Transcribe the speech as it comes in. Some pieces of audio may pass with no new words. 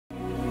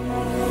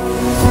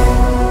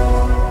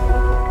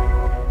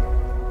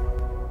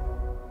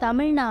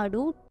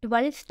Tamilnadu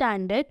 12th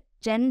Standard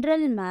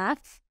General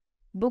Maths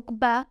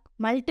Bookback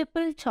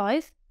Multiple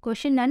Choice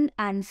Question and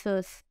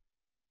Answers.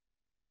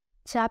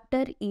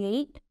 Chapter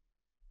 8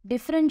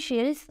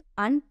 Differentials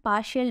and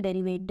Partial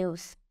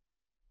Derivatives.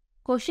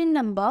 Question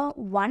number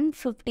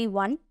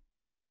 151.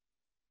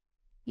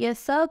 A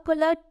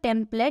circular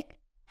template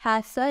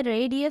has a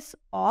radius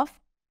of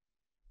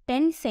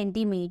 10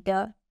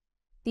 cm.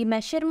 The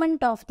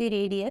measurement of the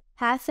radius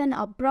has an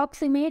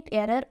approximate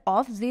error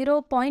of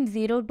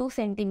 0.02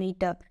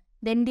 cm.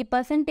 Then the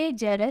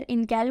percentage error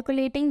in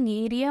calculating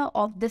area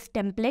of this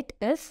template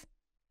is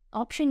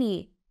option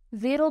A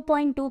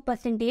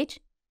 0.2%,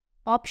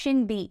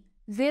 option B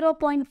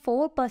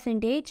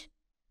 0.4%,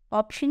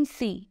 option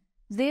C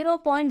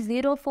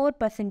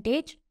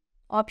 0.04%,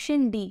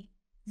 option D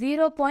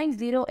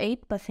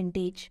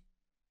 0.08%.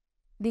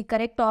 The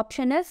correct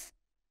option is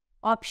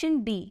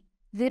option D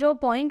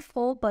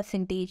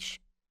 0.4%.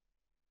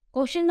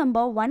 Question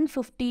number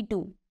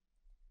 152.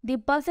 The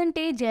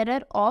percentage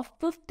error of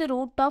fifth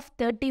root of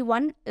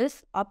 31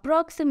 is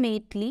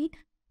approximately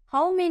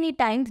how many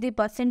times the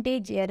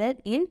percentage error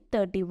in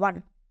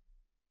 31?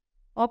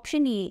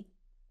 Option A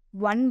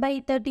 1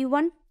 by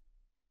 31,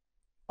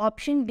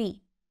 option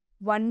B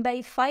 1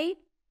 by 5,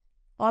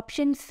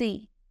 option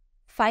C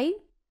 5,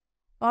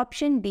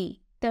 option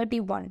D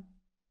 31.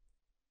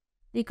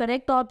 The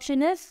correct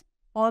option is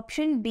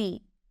option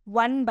B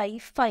 1 by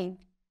 5.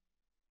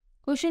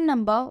 Question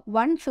number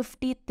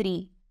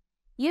 153.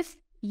 If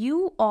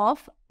u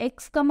of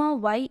x comma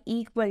y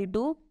equal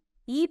to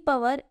e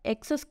power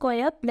x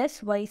square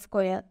plus y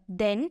square,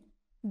 then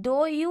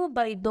dou u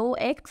by dou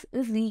x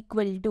is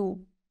equal to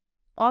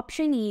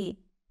option A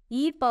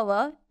e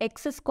power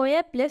x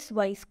square plus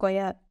y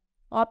square,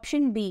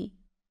 option B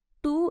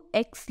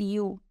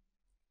 2xu,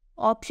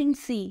 option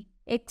C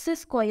x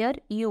square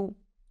u,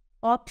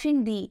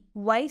 option D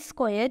y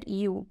square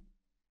u.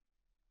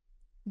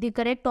 The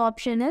correct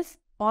option is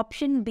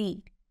option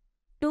B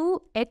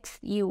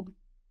 2xu.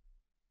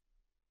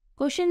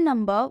 Question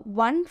number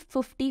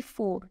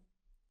 154.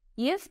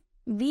 If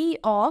v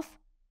of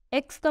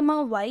x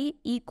comma y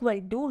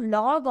equal to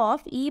log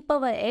of e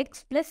power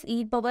x plus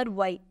e power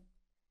y,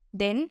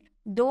 then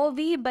dou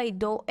v by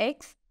dou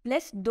x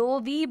plus dou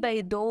v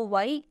by dou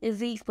y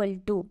is equal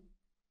to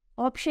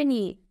option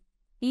A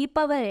e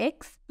power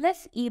x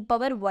plus e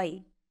power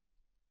y,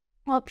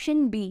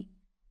 option B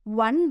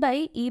 1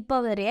 by e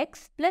power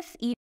x plus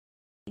e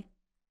power y,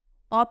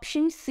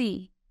 option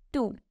C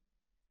 2,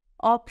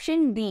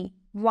 option D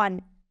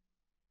 1.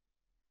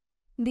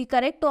 The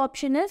correct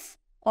option is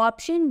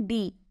option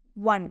D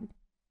 1.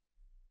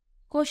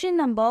 Question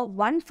number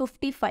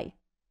 155.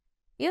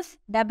 If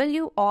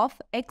w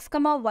of x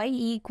comma y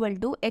equal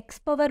to x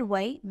power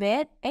y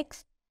where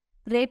x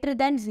greater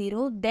than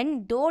 0,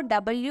 then dou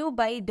w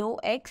by dou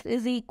x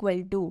is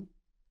equal to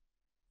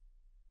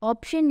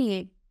option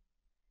A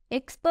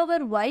x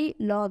power y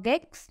log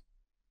x,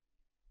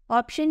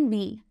 option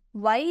B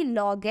y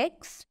log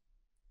x,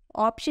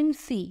 option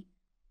C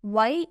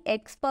y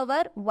x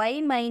power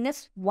y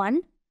minus 1,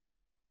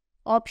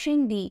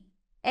 option D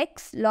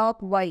x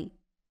log y.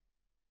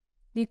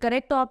 The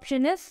correct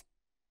option is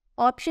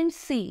option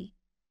C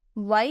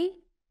y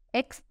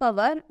x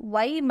power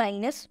y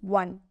minus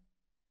 1.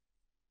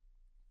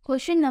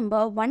 Question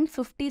number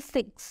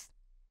 156.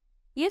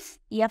 If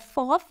f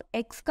of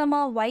x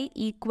comma y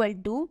equal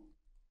to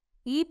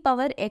e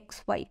power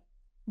xy,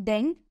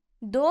 then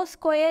dou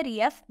square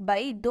f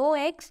by dou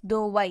x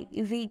dou y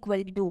is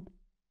equal to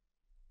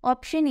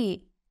option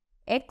A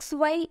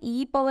xy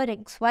e power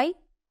xy,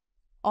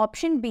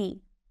 option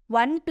B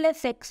 1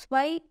 plus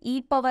xy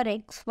e power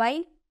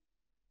xy,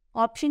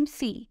 option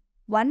C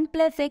 1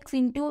 plus x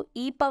into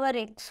e power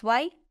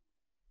xy,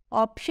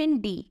 option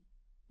D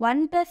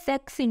 1 plus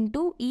x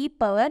into e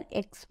power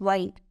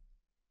xy.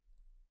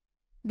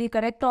 The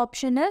correct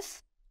option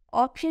is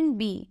option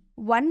B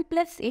 1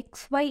 plus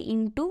xy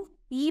into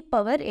e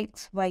power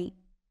xy.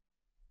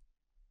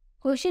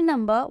 Question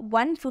number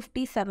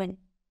 157.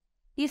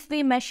 If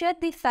we measure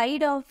the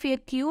side of a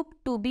cube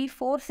to be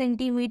 4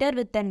 cm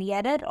with an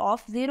error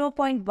of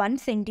 0.1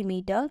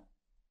 cm,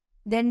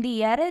 then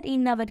the error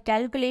in our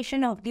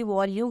calculation of the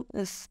volume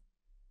is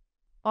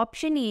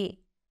option A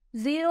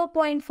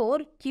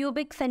 0.4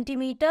 cubic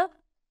centimeter,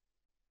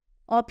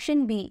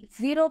 option B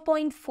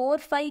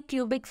 0.45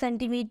 cubic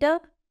centimeter,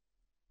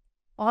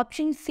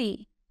 option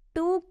C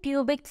 2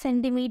 cubic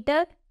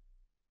centimeter,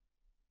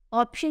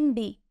 option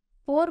D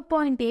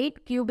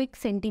 4.8 cubic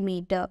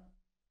centimeter.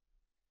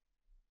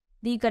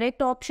 The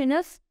correct option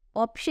is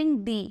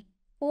option D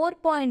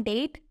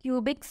 4.8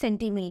 cubic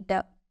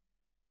centimeter.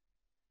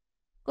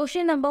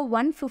 Question number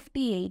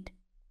 158.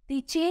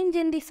 The change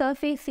in the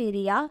surface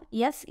area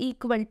S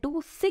equal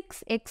to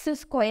 6x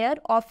square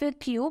of a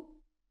cube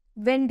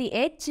when the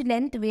edge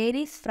length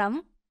varies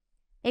from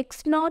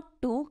x0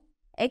 to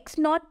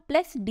x0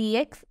 plus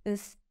dx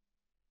is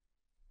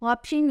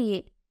option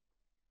A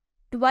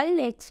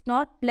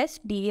 12x0 plus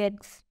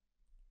dx,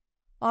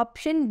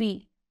 option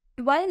B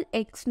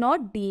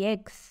 12x0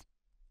 dx,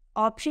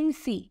 option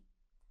C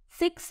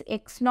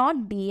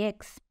 6x0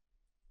 dx.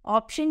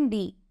 Option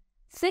D,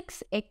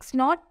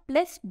 6x0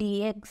 plus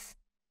dx.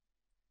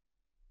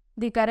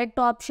 The correct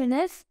option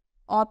is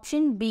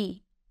option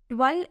B,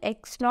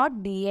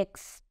 12x0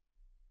 dx.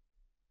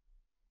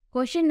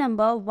 Question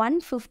number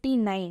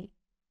 159.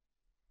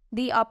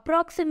 The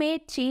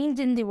approximate change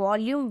in the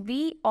volume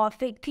V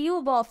of a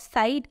cube of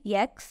side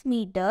x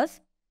meters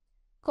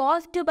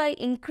caused by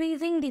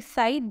increasing the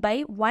side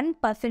by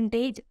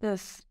 1%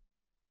 is.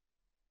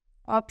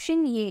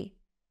 Option A,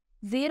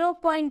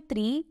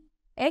 0.3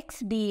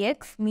 x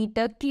dx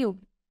meter cube.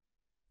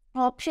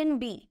 Option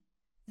B,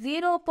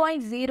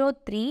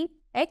 0.03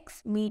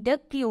 x meter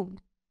cube.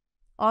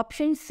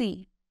 Option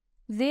C,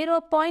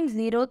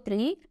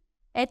 0.03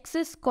 x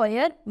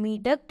square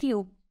meter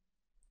cube.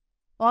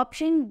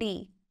 Option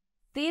D,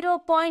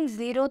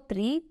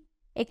 0.03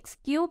 x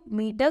cube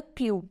meter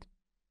cube.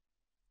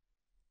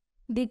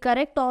 The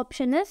correct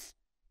option is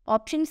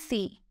option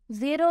C,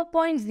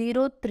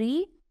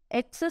 0.03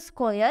 x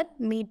square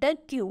meter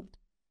cube.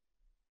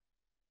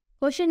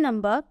 Question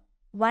number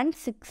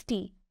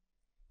 160.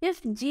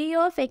 If g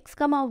of x,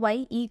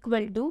 y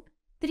equal to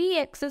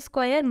 3x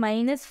square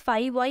minus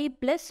 5y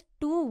plus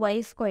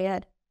 2y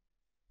square,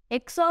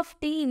 x of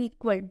t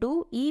equal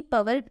to e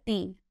power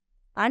t,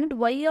 and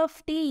y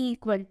of t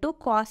equal to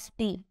cos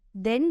t,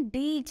 then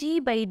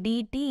dg by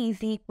dt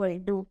is equal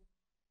to.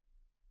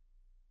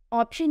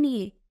 Option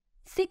A,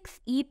 6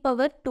 e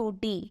power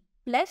 2t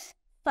plus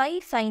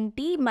 5 sin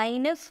t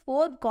minus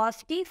 4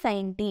 cos t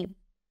sin t.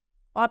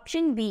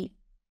 Option B,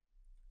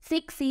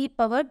 6 e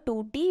power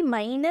 2t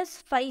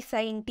minus 5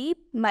 sin t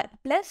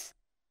plus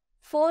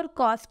 4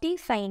 cos t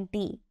sin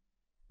t.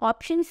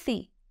 Option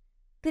C,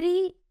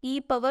 3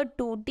 e power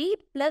 2t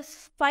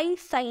plus 5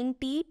 sin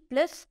t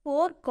plus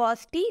 4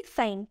 cos t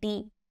sin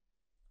t.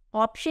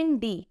 Option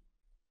D,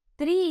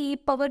 3 e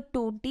power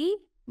 2t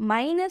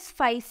minus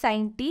 5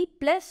 sin t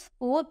plus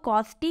 4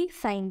 cos t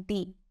sin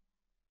t.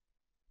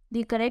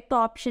 The correct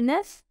option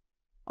is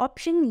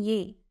option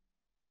A,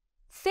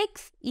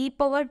 6 e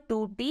power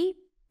 2t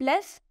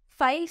plus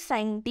 5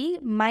 sin t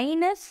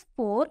minus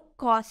 4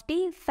 cos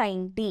t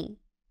sin t.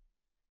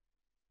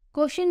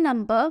 Question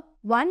number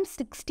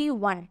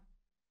 161.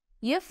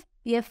 If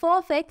f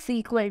of x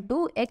equal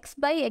to x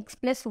by x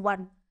plus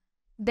 1,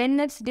 then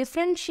its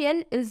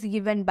differential is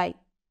given by.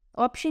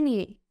 Option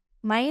A,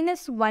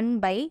 minus 1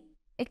 by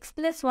x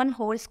plus 1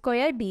 whole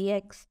square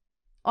dx.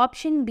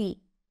 Option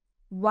B,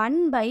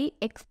 1 by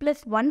x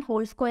plus 1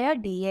 whole square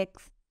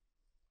dx.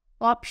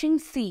 Option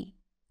C,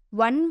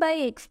 1 by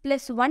x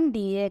plus 1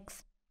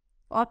 dx.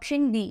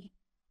 Option D,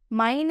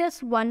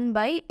 minus 1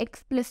 by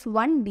x plus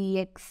 1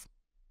 dx.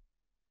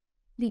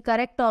 The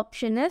correct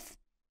option is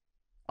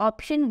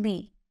option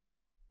B,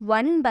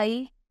 1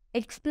 by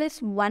x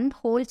plus 1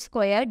 whole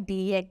square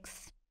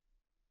dx.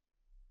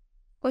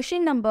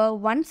 Question number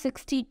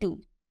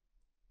 162.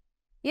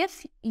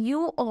 If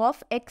u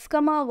of x,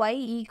 y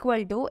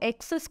equal to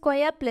x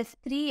square plus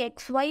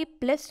 3xy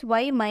plus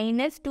y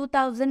minus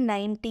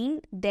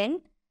 2019,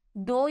 then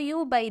dou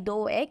u by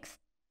dou x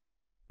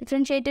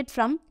differentiated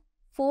from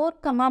 4,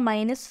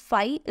 minus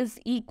 5 is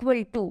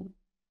equal to.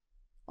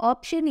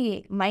 Option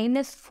A,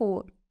 minus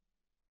 4.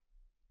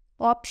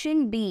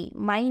 Option B,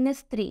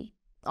 minus 3.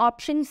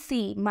 Option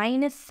C,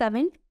 minus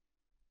 7.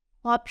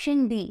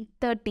 Option D,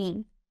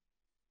 13.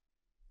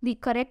 The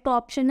correct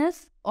option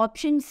is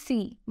option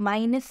C,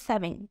 minus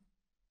 7.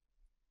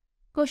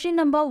 Question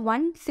number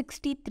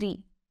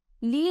 163.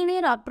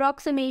 Linear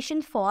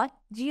approximation for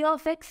g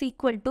of x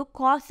equal to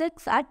cos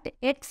x at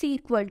x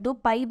equal to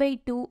pi by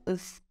 2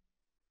 is.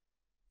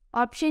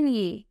 Option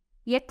A,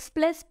 x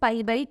plus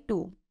pi by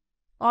 2.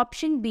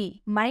 Option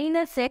B,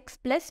 minus x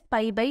plus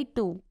pi by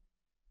 2.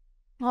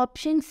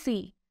 Option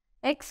C,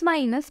 x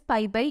minus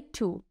pi by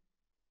 2.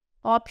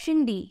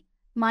 Option D,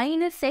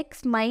 minus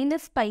x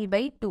minus pi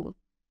by 2.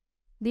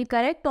 The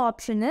correct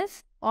option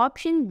is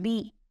option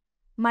B,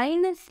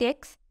 minus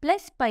x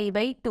plus pi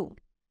by 2.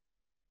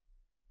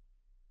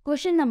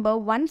 Question number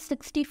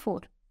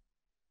 164.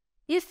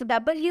 If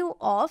w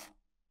of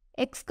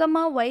x,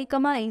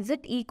 y, z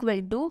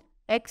equal to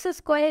x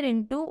square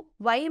into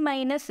y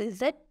minus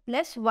z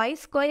plus y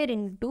square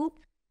into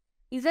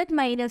z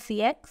minus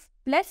x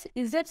plus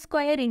z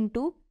square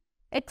into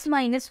x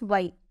minus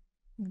y,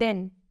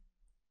 then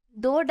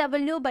dou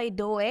w by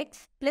dou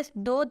x plus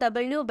dou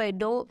w by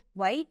dou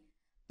y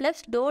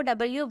plus dou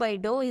w by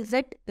dou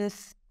z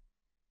is.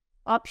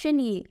 Option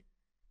A,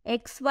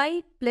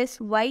 xy plus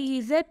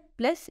yz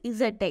plus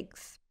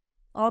zx.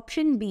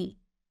 Option B,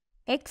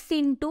 x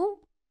into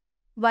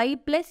y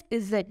plus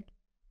z.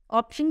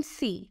 Option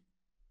C,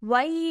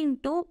 y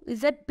into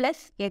z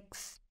plus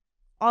x.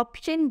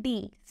 Option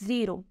D,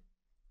 0.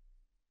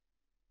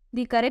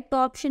 The correct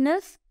option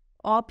is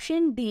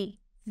option D,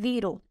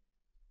 0.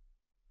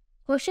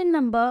 Question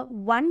number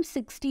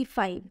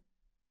 165.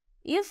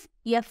 If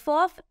f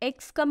of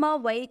x,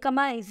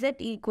 y, z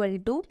equal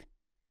to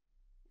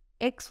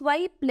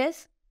xy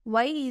plus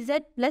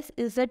yz plus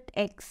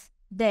zx,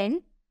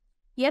 then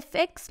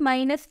fx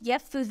minus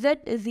fz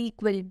is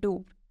equal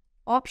to.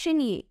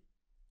 Option A,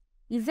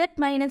 Z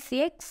minus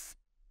X.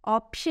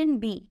 Option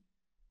B.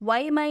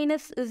 Y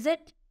minus Z.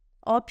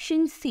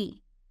 Option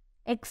C.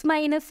 X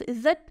minus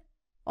Z.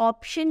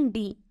 Option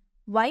D.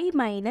 Y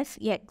minus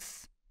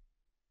X.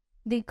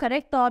 The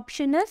correct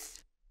option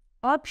is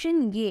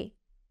option A.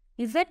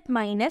 Z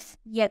minus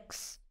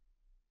X.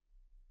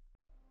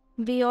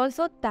 We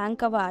also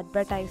thank our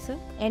advertiser,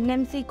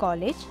 NMC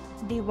College,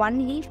 the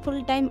only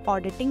full-time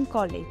auditing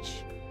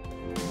college.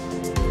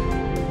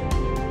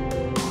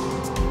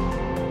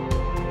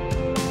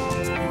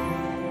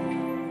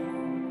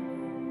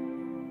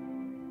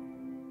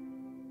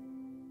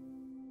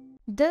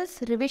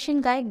 This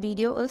revision guide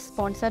video is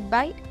sponsored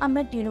by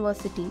AMET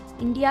University,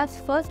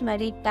 India's first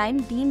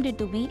maritime deemed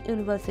to be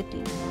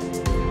university.